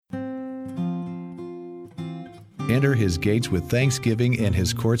Enter His gates with thanksgiving and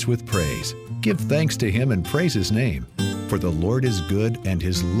His courts with praise. Give thanks to Him and praise His name. For the Lord is good and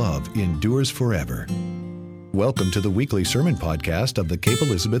His love endures forever. Welcome to the weekly sermon podcast of the Cape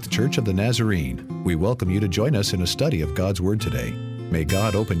Elizabeth Church of the Nazarene. We welcome you to join us in a study of God's Word today. May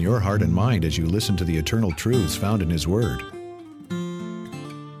God open your heart and mind as you listen to the eternal truths found in His Word.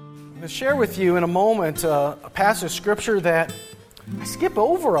 I'm going to share with you in a moment a passage of Scripture that I skip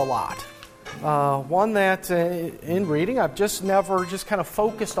over a lot. One that in reading I've just never kind of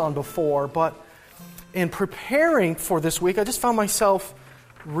focused on before, but in preparing for this week, I just found myself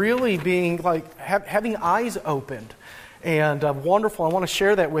really being like having eyes opened, and wonderful. I want to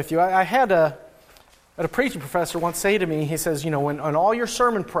share that with you. I had a preaching professor once say to me, he says, when on all your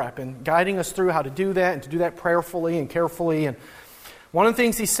sermon prep and guiding us through how to do that and to do that prayerfully and carefully, and one of the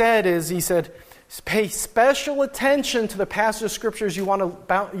things he said, pay special attention to the passage of scriptures you want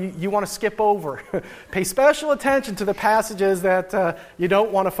to skip over. Pay special attention to the passages that you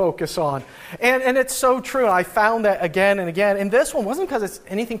don't want to focus on. And it's so true. I found that again and again. And this one wasn't because it's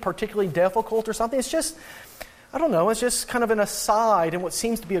anything particularly difficult or something. It's just, I don't know, it's just kind of an aside in what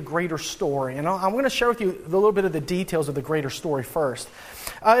seems to be a greater story. And I'm going to share with you a little bit of the details of the greater story first.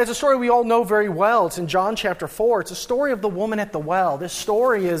 It's a story we all know very well. It's in John chapter 4. It's a story of the woman at the well. This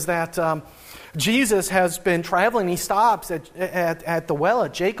story is that Jesus has been traveling. He stops at the well,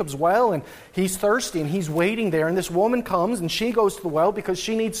 at Jacob's well, and he's thirsty, and he's waiting there. And this woman comes, and she goes to the well because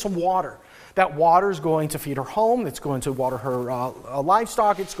she needs some water. That water is going to feed her home. It's going to water her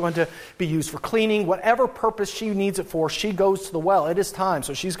livestock. It's going to be used for cleaning. Whatever purpose she needs it for, she goes to the well. It is time.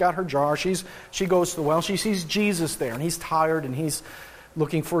 So she's got her jar. She goes to the well. She sees Jesus there, and he's tired, and he's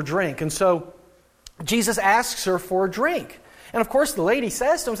looking for a drink. And so Jesus asks her for a drink. And of course, the lady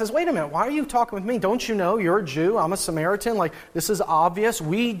says to him, wait a minute, why are you talking with me? Don't you know you're a Jew? I'm a Samaritan. Like, this is obvious.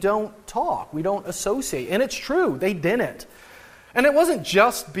 We don't talk. We don't associate. And it's true. They didn't. And it wasn't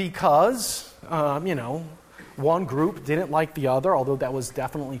just because, one group didn't like the other, although that was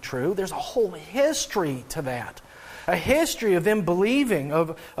definitely true. There's a whole history to that. A history of them believing,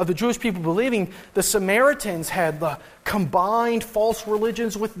 of the Jewish people believing the Samaritans had combined false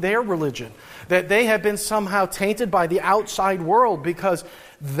religions with their religion. That they had been somehow tainted by the outside world because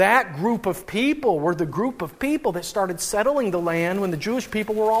that group of people were the group of people that started settling the land when the Jewish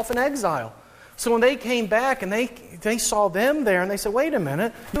people were off in exile. So when they came back and they saw them there and they said, wait a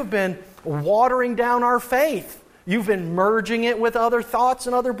minute, you have been watering down our faith. You've been merging it with other thoughts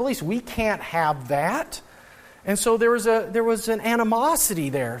and other beliefs. We can't have that. And so there was an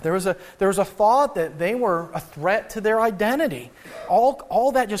animosity there. There was a thought that they were a threat to their identity.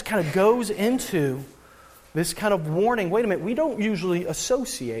 All that just kind of goes into this kind of warning. Wait a minute, we don't usually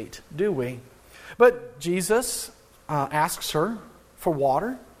associate, do we? But Jesus asks her for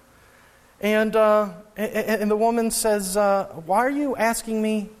water, and the woman says, "Why are you asking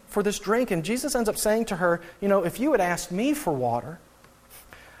me for this drink?" And Jesus ends up saying to her, if you had asked me for water,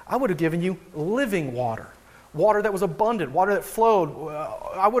 I would have given you living water. Water that was abundant, water that flowed.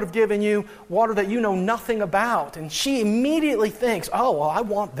 I would have given you water that you know nothing about. And she immediately thinks, oh, well, I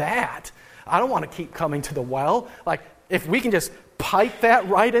want that. I don't want to keep coming to the well. Like, if we can just pipe that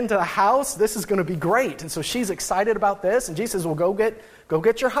right into the house, this is going to be great. And so she's excited about this. And Jesus says, well, go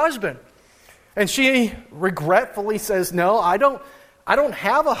get your husband. And she regretfully says, no, I don't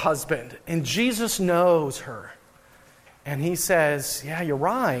have a husband. And Jesus knows her. And he says, yeah, you're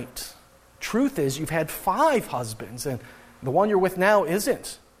right. Truth is, you've had 5 husbands, and the one you're with now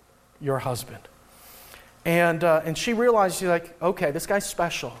isn't your husband. And she realized, she's like, okay, this guy's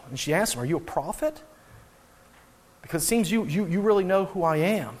special. And she asked him, are you a prophet? Because it seems you really know who I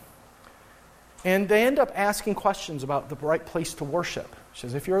am. And they end up asking questions about the right place to worship. She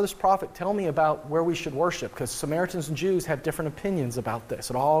says, if you're this prophet, tell me about where we should worship, because Samaritans and Jews have different opinions about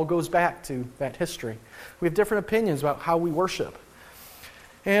this. It all goes back to that history. We have different opinions about how we worship.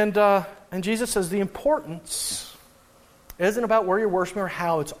 And Jesus says the importance isn't about where you're worshiping or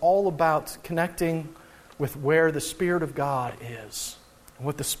how. It's all about connecting with where the Spirit of God is and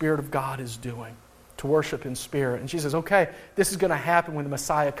what the Spirit of God is doing, to worship in spirit. And she says, okay, this is going to happen when the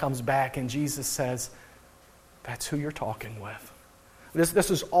Messiah comes back. And Jesus says, that's who you're talking with.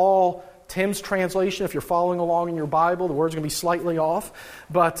 This is all Tim's translation. If you're following along in your Bible, the word's going to be slightly off.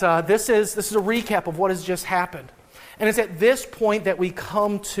 But this is a recap of what has just happened. And it's at this point that we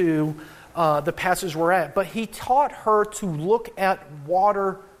come to the passage we're at. But he taught her to look at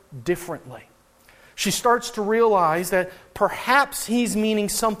water differently. She starts to realize that perhaps he's meaning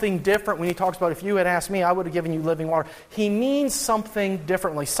something different when he talks about, if you had asked me, I would have given you living water. He means something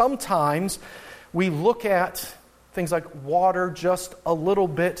differently. Sometimes we look at things like water just a little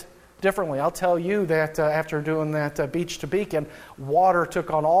bit differently. I'll tell you that after doing that Beach to Beacon, water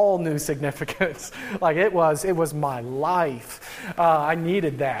took on all new significance. Like it was my life. I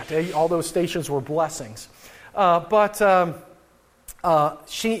needed that. All those stations were blessings.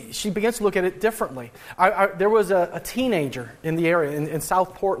 She begins to look at it differently. There was a teenager in the area, in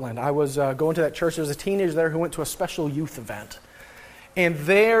South Portland. I was going to that church. There was a teenager there who went to a special youth event. And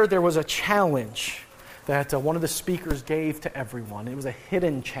there was a challenge that one of the speakers gave to everyone. It was a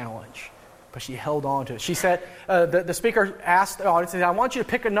hidden challenge, but she held on to it. She said, the speaker asked the audience, I want you to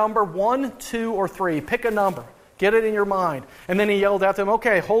pick a number, 1, 2, or 3. Pick a number. Get it in your mind. And then he yelled out to them,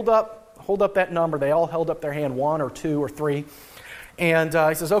 okay, hold up that number. They all held up their hand, 1 or 2 or 3. And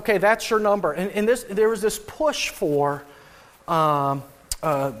he says, okay, that's your number. And there was this push for,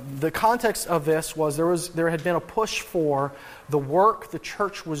 the context of this was there had been a push for the work the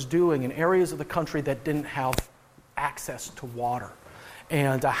church was doing in areas of the country that didn't have access to water.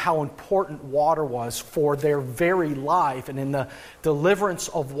 And how important water was for their very life. And in the deliverance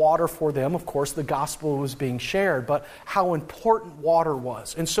of water for them, of course, the gospel was being shared, but how important water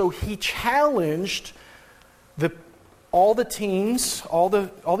was. And so he challenged all the teens, all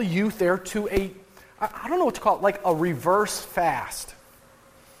the youth there to I don't know what to call it, like a reverse fast.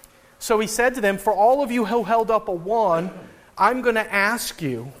 So he said to them, for all of you who held up a 1, I'm going to ask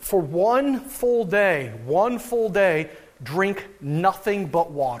you for one full day, drink nothing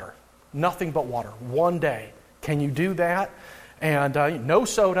but water. Nothing but water. 1 day. Can you do that? And no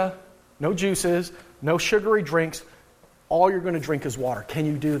soda, no juices, no sugary drinks. All you're going to drink is water. Can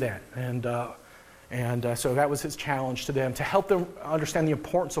you do that? And so that was his challenge to them, to help them understand the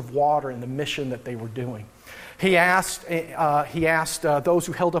importance of water and the mission that they were doing. He asked those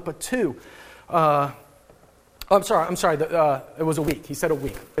who held up a 2. I'm sorry. It was a week. He said a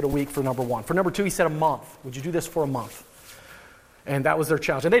week. A week for number 1. For number 2, he said a month. Would you do this for a month? And that was their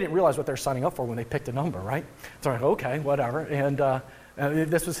challenge. And they didn't realize what they were signing up for when they picked a number, right? So like, okay, whatever. And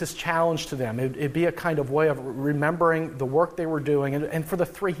this was his challenge to them. It'd be a kind of way of remembering the work they were doing. And for the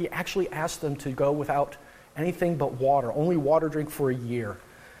 3, he actually asked them to go without anything but water, only water drink for a year.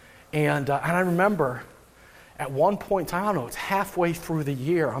 And I remember at one point in time, I don't know, it's halfway through the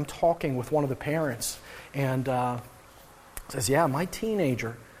year, I'm talking with one of the parents, and says, yeah, my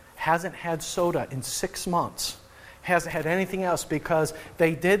teenager hasn't had soda in 6 months. Hasn't had anything else because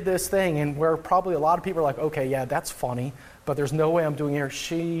they did this thing, and where probably a lot of people are like, okay, yeah, that's funny, but there's no way I'm doing it.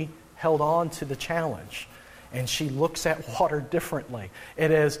 She held on to the challenge, and she looks at water differently.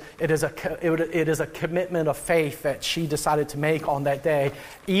 It is a commitment of faith that she decided to make on that day,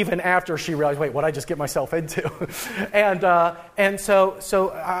 even after she realized, wait, what did I just get myself into? and so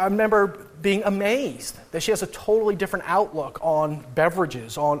I remember being amazed that she has a totally different outlook on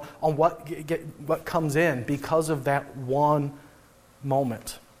beverages, on what comes in because of that one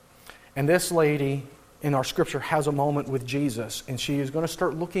moment. And this lady in our scripture has a moment with Jesus, and she is going to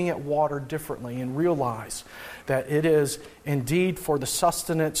start looking at water differently and realize that it is indeed for the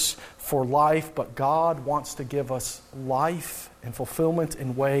sustenance for life, but God wants to give us life and fulfillment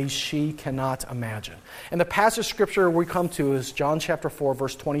in ways she cannot imagine. And the passage of scripture we come to is John chapter 4,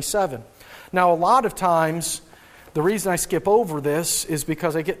 verse 27. Now, a lot of times, the reason I skip over this is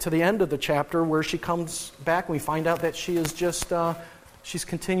because I get to the end of the chapter where she comes back and we find out that she is just... she's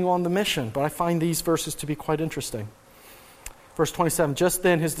continuing on the mission, but I find these verses to be quite interesting. Verse 27, just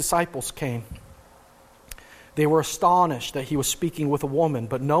then his disciples came. They were astonished that he was speaking with a woman,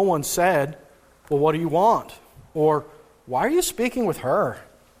 but no one said, well, what do you want? Or, why are you speaking with her?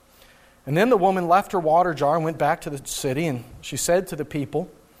 And then the woman left her water jar and went back to the city, and she said to the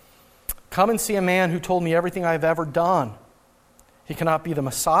people, come and see a man who told me everything I have ever done. He cannot be the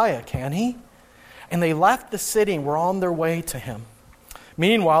Messiah, can he? And they left the city and were on their way to him.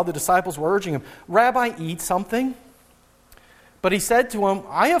 Meanwhile, the disciples were urging him, Rabbi, eat something. But he said to them,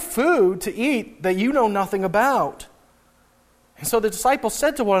 I have food to eat that you know nothing about. And so the disciples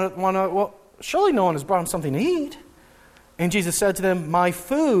said to one another, well, surely no one has brought him something to eat. And Jesus said to them, my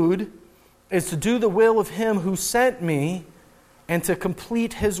food is to do the will of him who sent me and to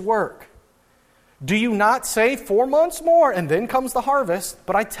complete his work. Do you not say 4 months more and then comes the harvest?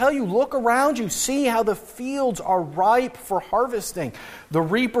 But I tell you, look around you, see how the fields are ripe for harvesting. The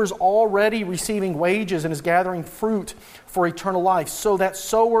reaper's already receiving wages and is gathering fruit for eternal life, so that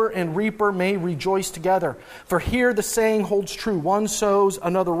sower and reaper may rejoice together. For here the saying holds true, one sows,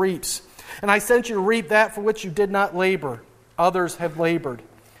 another reaps. And I sent you to reap that for which you did not labor. Others have labored,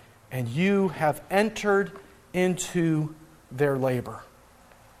 and you have entered into their labor.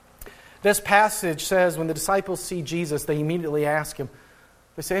 This passage says when the disciples see Jesus, they immediately ask him,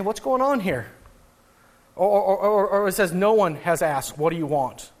 they say, what's going on here? Or it says no one has asked, what do you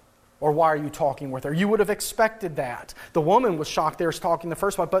want? Or why are you talking with her? You would have expected that. The woman was shocked they were talking the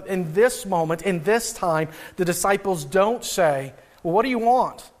first one. But in this moment, in this time, the disciples don't say, well, what do you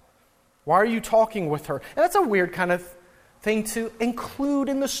want? Why are you talking with her? And that's a weird kind of thing to include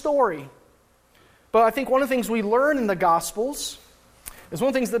in the story. But I think one of the things we learn in the Gospels is one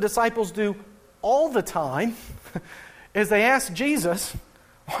of the things the disciples do all the time is they ask Jesus,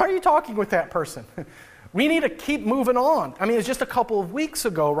 why are you talking with that person? We need to keep moving on. I mean, it's just a couple of weeks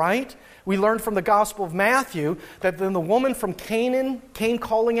ago, right? We learned from the Gospel of Matthew that then the woman from Canaan came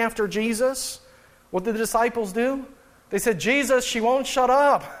calling after Jesus. What did the disciples do? They said, Jesus, she won't shut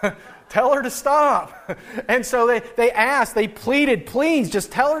up. Tell her to stop. And so they asked, they pleaded, please, just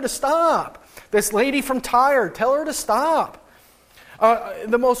tell her to stop. This lady from Tyre, tell her to stop.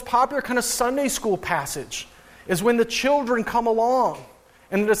 The most popular kind of Sunday school passage is when the children come along.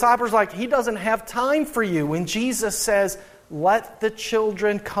 And the disciples are like, he doesn't have time for you. When Jesus says, let the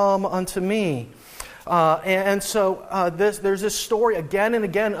children come unto me. So there's this story again and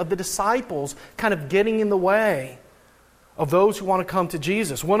again of the disciples kind of getting in the way of those who want to come to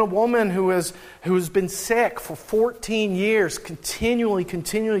Jesus. When a woman who has been sick for 14 years, continually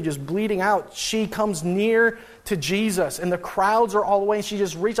just bleeding out, she comes near to Jesus, and the crowds are all away, and she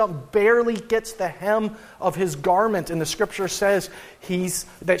just reaches out and barely gets the hem of his garment, and the Scripture says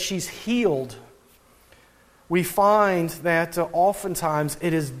that she's healed. We find that oftentimes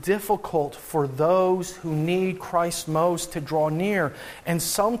it is difficult for those who need Christ most to draw near, and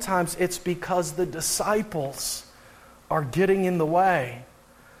sometimes it's because the disciples are getting in the way.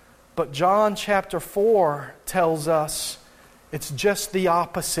 But John chapter 4 tells us it's just the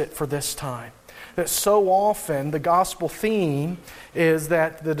opposite for this time. That so often the gospel theme is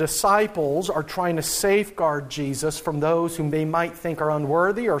that the disciples are trying to safeguard Jesus from those whom they might think are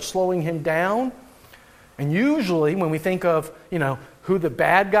unworthy or slowing him down. And usually when we think of, who the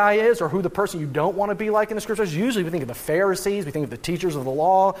bad guy is or who the person you don't want to be like in the Scriptures, usually we think of the Pharisees, we think of the teachers of the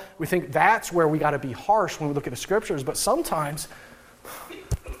law. We think that's where we got to be harsh when we look at the Scriptures. But sometimes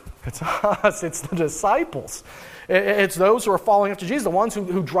it's us, it's the disciples. It's those who are following after Jesus, the ones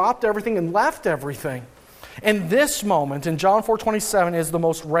who dropped everything and left everything. And this moment in John 4:27 is the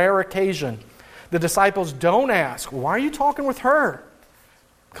most rare occasion. The disciples don't ask, why are you talking with her?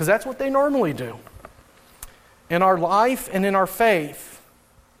 Because that's what they normally do. In our life and in our faith,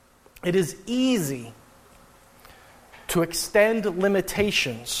 it is easy to extend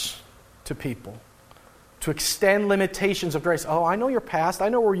limitations to people. To extend limitations of grace. Oh, I know your past. I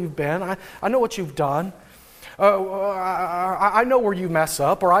know where you've been. I know what you've done. I know where you mess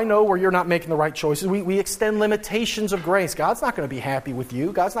up, or I know where you're not making the right choices. We extend limitations of grace. God's not going to be happy with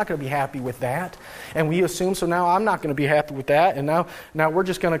you. God's not going to be happy with that. And we assume, so now I'm not going to be happy with that. And now we're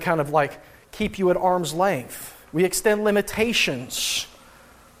just going to kind of like keep you at arm's length. We extend limitations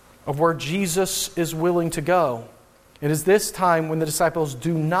of where Jesus is willing to go. It is this time when the disciples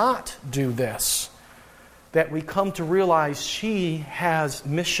do not do this that we come to realize she has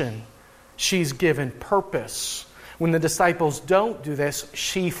mission. She's given purpose. When the disciples don't do this,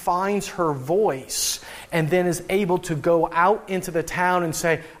 she finds her voice and then is able to go out into the town and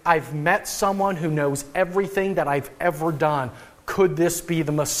say, I've met someone who knows everything that I've ever done. Could this be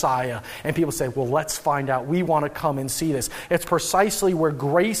the Messiah? And people say, well, let's find out. We want to come and see this. It's precisely where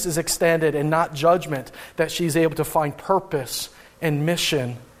grace is extended and not judgment that she's able to find purpose and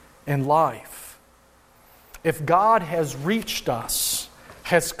mission in life. If God has reached us,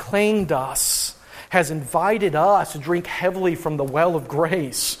 has claimed us, has invited us to drink heavily from the well of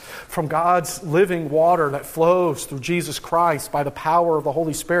grace, from God's living water that flows through Jesus Christ by the power of the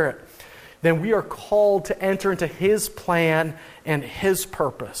Holy Spirit, then we are called to enter into His plan and His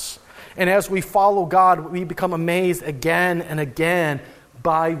purpose. And as we follow God, we become amazed again and again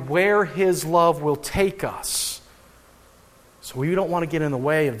by where His love will take us. So we don't want to get in the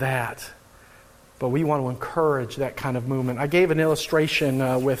way of that, but we want to encourage that kind of movement. I gave an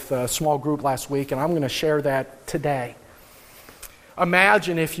illustration with a small group last week, and I'm going to share that today.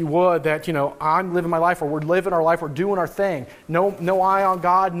 Imagine, if you would, that, I'm living my life, or we're living our life, we're doing our thing. No eye on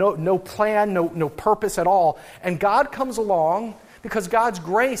God, no plan, no purpose at all. And God comes along, because God's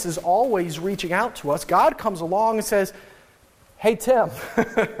grace is always reaching out to us. God comes along and says, hey, Tim,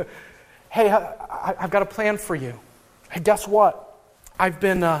 hey, I've got a plan for you. Hey, guess what? I've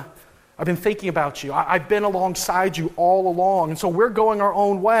been thinking about you. I've been alongside you all along. And so we're going our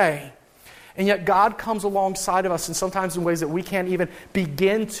own way. And yet God comes alongside of us, and sometimes in ways that we can't even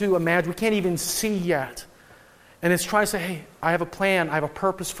begin to imagine, we can't even see yet. And it's trying to say, hey, I have a plan, I have a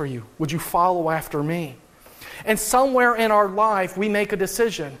purpose for you. Would you follow after me? And somewhere in our life, we make a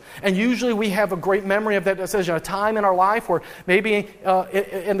decision. And usually we have a great memory of that decision. A time in our life where maybe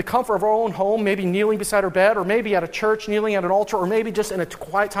in the comfort of our own home, maybe kneeling beside our bed, or maybe at a church, kneeling at an altar, or maybe just in a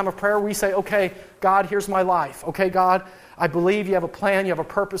quiet time of prayer, we say, okay, God, here's my life. Okay, God, I believe you have a plan, you have a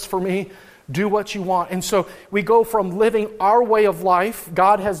purpose for me. Do what you want. And so we go from living our way of life,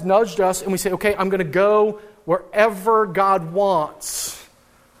 God has nudged us, and we say, okay, I'm going to go wherever God wants.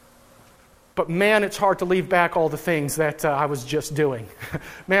 But man, it's hard to leave back all the things that I was just doing.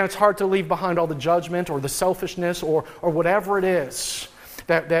 Man, it's hard to leave behind all the judgment or the selfishness or whatever it is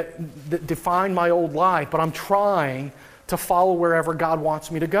that defined my old life. But I'm trying to follow wherever God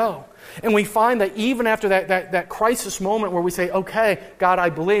wants me to go. And we find that even after that crisis moment where we say, okay, God, I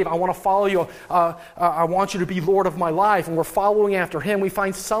believe, I want to follow you, I want you to be Lord of my life, and we're following after Him, we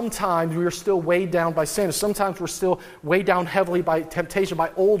find sometimes we are still weighed down by sin. Sometimes we're still weighed down heavily by temptation,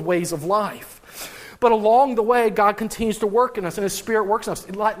 by old ways of life. But along the way, God continues to work in us, and His Spirit works in us.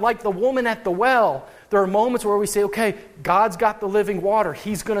 Like the woman at the well, there are moments where we say, okay, God's got the living water.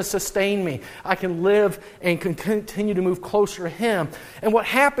 He's going to sustain me. I can live and can continue to move closer to Him. And what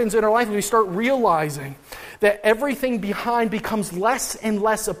happens in our life is we start realizing that everything behind becomes less and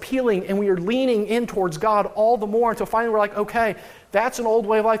less appealing, and we are leaning in towards God all the more until finally we're like, okay, that's an old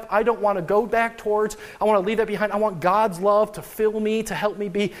way of life I don't want to go back towards. I want to leave that behind. I want God's love to fill me, to help me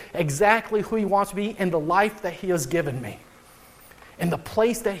be exactly who He wants to be in the life that He has given me, in the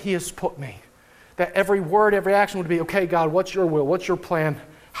place that He has put me. That every word, every action would be, okay, God, what's your will? What's your plan?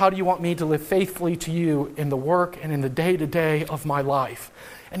 How do you want me to live faithfully to you in the work and in the day-to-day of my life?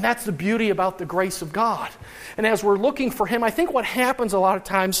 And that's the beauty about the grace of God. And as we're looking for Him, I think what happens a lot of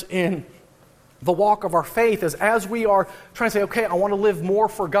times in the walk of our faith is as we are trying to say, okay, I want to live more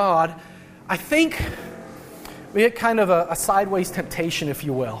for God, I think we get kind of a sideways temptation, if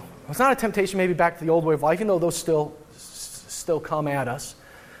you will. It's not a temptation maybe back to the old way of life, even though those still come at us.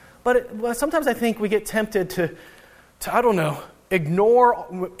 But sometimes I think we get tempted to I don't know,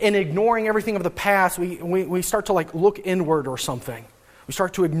 ignoring everything of the past, we start to look inward or something. We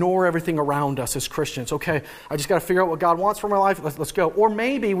start to ignore everything around us as Christians. Okay, I just got to figure out what God wants for my life. Let's go. Or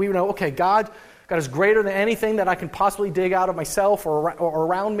maybe we know, okay, God is greater than anything that I can possibly dig out of myself or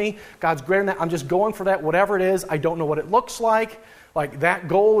around me. God's greater than that. I'm just going for that, whatever it is. I don't know what it looks like. Like that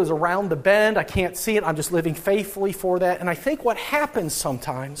goal is around the bend. I can't see it. I'm just living faithfully for that. And I think what happens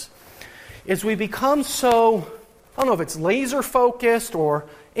sometimes is we become so, I don't know if it's laser focused or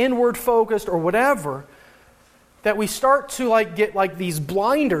inward focused or whatever, that we start to get these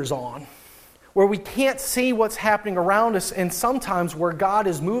blinders on where we can't see what's happening around us and sometimes where God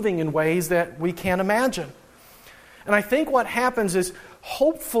is moving in ways that we can't imagine. And I think what happens is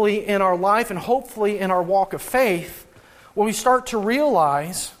hopefully in our life and hopefully in our walk of faith, what we start to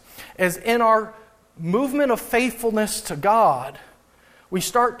realize is in our movement of faithfulness to God, we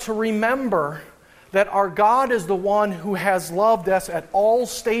start to remember that our God is the one who has loved us at all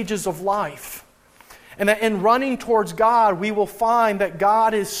stages of life. And that in running towards God, we will find that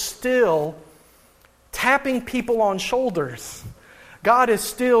God is still tapping people on shoulders. God is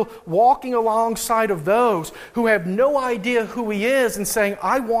still walking alongside of those who have no idea who He is and saying,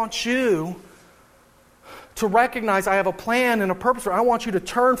 I want you to recognize I have a plan and a purpose. I want you to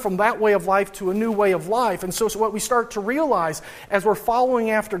turn from that way of life to a new way of life. And so what we start to realize as we're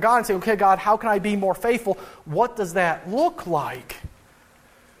following after God and say, okay, God, how can I be more faithful? What does that look like?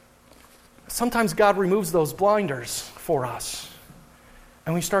 Sometimes God removes those blinders for us.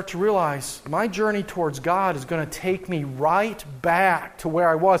 And we start to realize my journey towards God is going to take me right back to where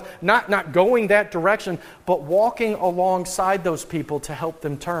I was. Not going that direction, but walking alongside those people to help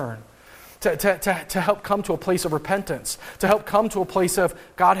them turn. To help come to a place of repentance. To help come to a place of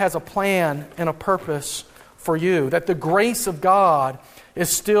God has a plan and a purpose for you. That the grace of God is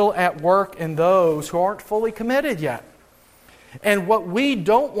still at work in those who aren't fully committed yet. And what we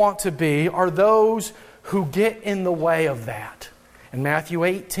don't want to be are those who get in the way of that. In Matthew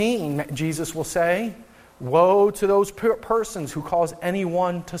 18, Jesus will say, woe to those persons who cause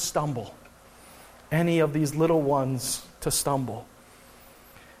anyone to stumble. Any of these little ones to stumble.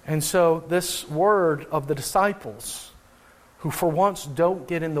 And so this word of the disciples, who for once don't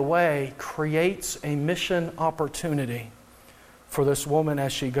get in the way, creates a mission opportunity for this woman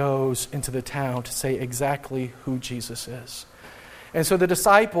as she goes into the town to say exactly who Jesus is. And so the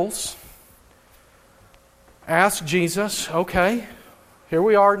disciples ask Jesus, okay, here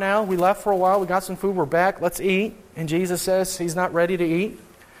we are now. We left for a while. We got some food. We're back. Let's eat. And Jesus says He's not ready to eat.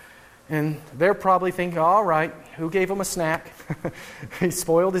 And they're probably thinking, all right, who gave him a snack? He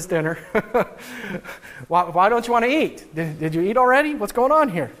spoiled his dinner. Why don't you want to eat? Did you eat already? What's going on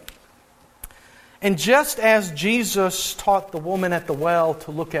here? And just as Jesus taught the woman at the well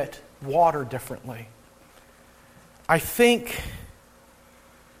to look at water differently, I think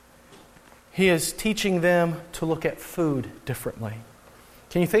He is teaching them to look at food differently.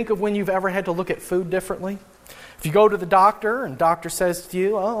 Can you think of when you've ever had to look at food differently? If you go to the doctor and the doctor says to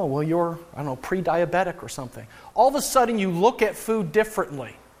you, oh, well, you're, pre-diabetic or something. All of a sudden you look at food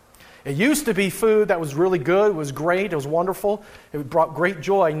differently. It used to be food that was really good, it was great, it was wonderful, it brought great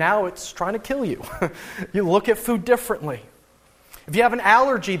joy. Now it's trying to kill you. You look at food differently. If you have an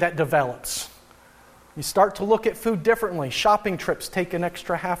allergy that develops, you start to look at food differently. Shopping trips take an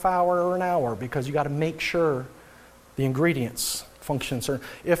extra half hour or an hour because you got to make sure the ingredients function.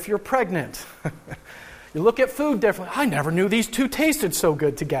 If you're pregnant, you look at food differently. I never knew these two tasted so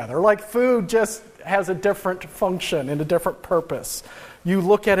good together. Like food just has a different function and a different purpose. You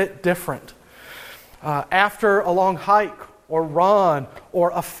look at it different. After a long hike or run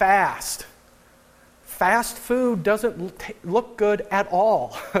or a fast food doesn't look good at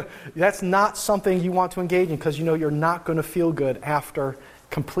all. That's not something you want to engage in because you know you're not going to feel good after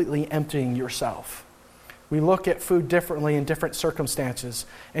completely emptying yourself. We look at food differently in different circumstances.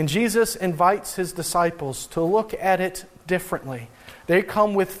 And Jesus invites His disciples to look at it differently. They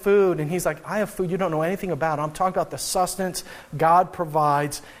come with food, and He's like, I have food you don't know anything about. I'm talking about the sustenance God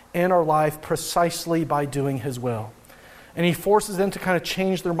provides in our life precisely by doing His will. And He forces them to kind of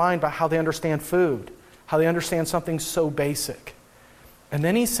change their mind about how they understand food, how they understand something so basic. And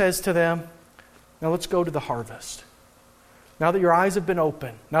then He says to them, now let's go to the harvest. Now that your eyes have been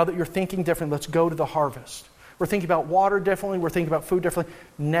opened, now that you're thinking differently, let's go to the harvest. We're thinking about water differently, we're thinking about food differently.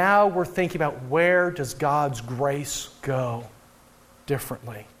 Now we're thinking about where does God's grace go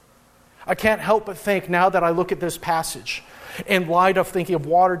differently. I can't help but think now that I look at this passage in light of thinking of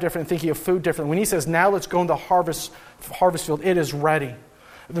water different, thinking of food different. When He says, now let's go into the harvest field, it is ready.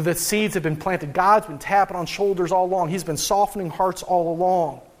 The seeds have been planted. God's been tapping on shoulders all along. He's been softening hearts all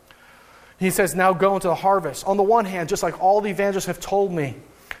along. He says, now go into the harvest. On the one hand, just like all the evangelists have told me,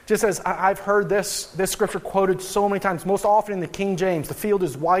 just as I've heard this scripture quoted so many times, most often in the King James, the field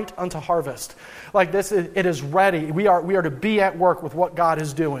is white unto harvest. Like this, it is ready. We are to be at work with what God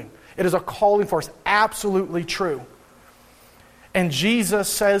is doing. It is a calling for us, absolutely true. And Jesus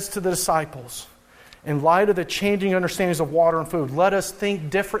says to the disciples, in light of the changing understandings of water and food, let us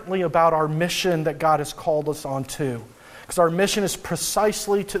think differently about our mission that God has called us on to. Because our mission is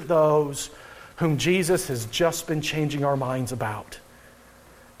precisely to those whom Jesus has just been changing our minds about.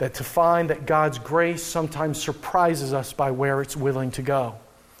 That to find that God's grace sometimes surprises us by where it's willing to go.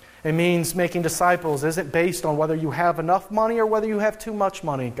 It means making disciples isn't based on whether you have enough money or whether you have too much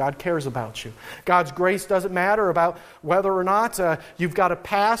money. God cares about you. God's grace doesn't matter about whether or not you've got a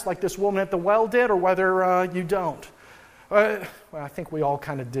past like this woman at the well did or whether you don't. Well, I think we all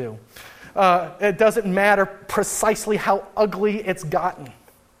kind of do. It doesn't matter precisely how ugly it's gotten.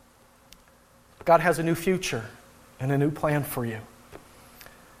 God has a new future and a new plan for you.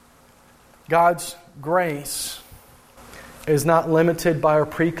 God's grace is not limited by our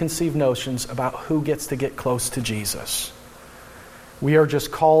preconceived notions about who gets to get close to Jesus. We are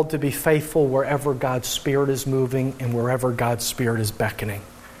just called to be faithful wherever God's Spirit is moving and wherever God's Spirit is beckoning.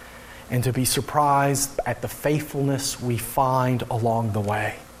 And to be surprised at the faithfulness we find along the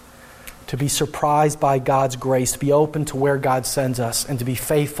way. To be surprised by God's grace, to be open to where God sends us, and to be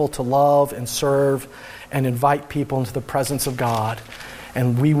faithful to love and serve and invite people into the presence of God.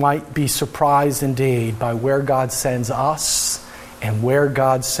 And we might be surprised indeed by where God sends us and where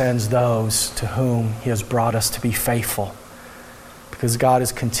God sends those to whom He has brought us to be faithful. Because God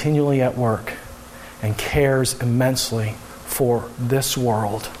is continually at work and cares immensely for this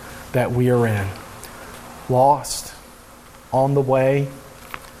world that we are in. Lost, on the way,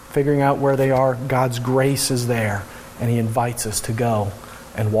 figuring out where they are, God's grace is there, and He invites us to go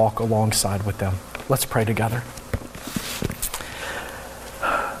and walk alongside with them. Let's pray together.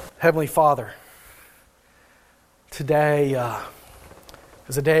 Heavenly Father, today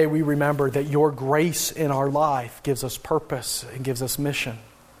is a day we remember that Your grace in our life gives us purpose and gives us mission.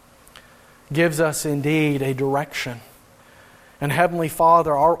 Gives us indeed a direction. And Heavenly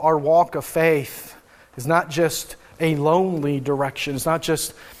Father, our walk of faith is not just a lonely direction. It's not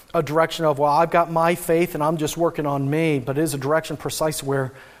just a direction of, well, I've got my faith and I'm just working on me, but it is a direction precisely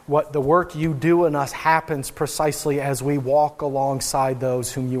where what the work You do in us happens precisely as we walk alongside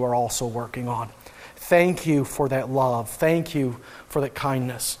those whom You are also working on. Thank You for that love. Thank You for that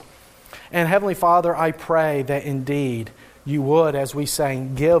kindness. And Heavenly Father, I pray that indeed You would, as we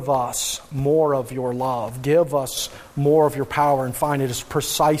sang, give us more of Your love. Give us more of Your power, and find it is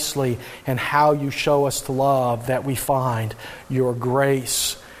precisely in how You show us to love that we find Your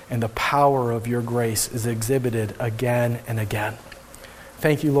grace and the power of your grace is exhibited again and again.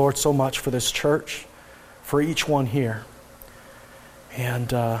 Thank you, Lord, so much for this church, for each one here.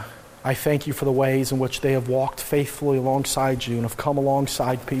 And I thank you for the ways in which they have walked faithfully alongside you and have come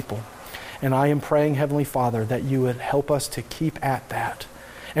alongside people. And I am praying, Heavenly Father, that you would help us to keep at that.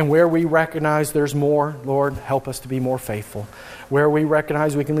 And where we recognize there's more, Lord, help us to be more faithful. Where we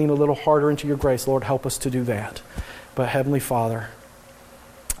recognize we can lean a little harder into your grace, Lord, help us to do that. But Heavenly Father,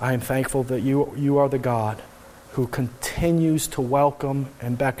 I am thankful that you are the God who continues to welcome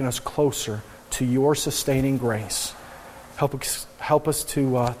and beckon us closer to your sustaining grace. Help us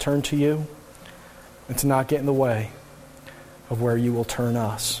to turn to you and to not get in the way of where you will turn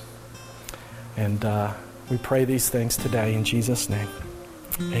us. And we pray these things today in Jesus' name.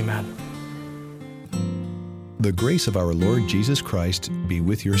 Amen. The grace of our Lord Jesus Christ be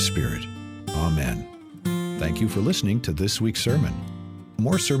with your spirit. Amen. Thank you for listening to this week's sermon.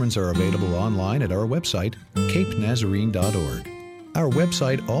 More sermons are available online at our website, capenazarene.org. Our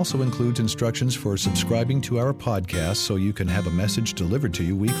website also includes instructions for subscribing to our podcast so you can have a message delivered to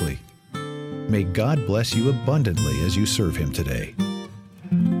you weekly. May God bless you abundantly as you serve Him today.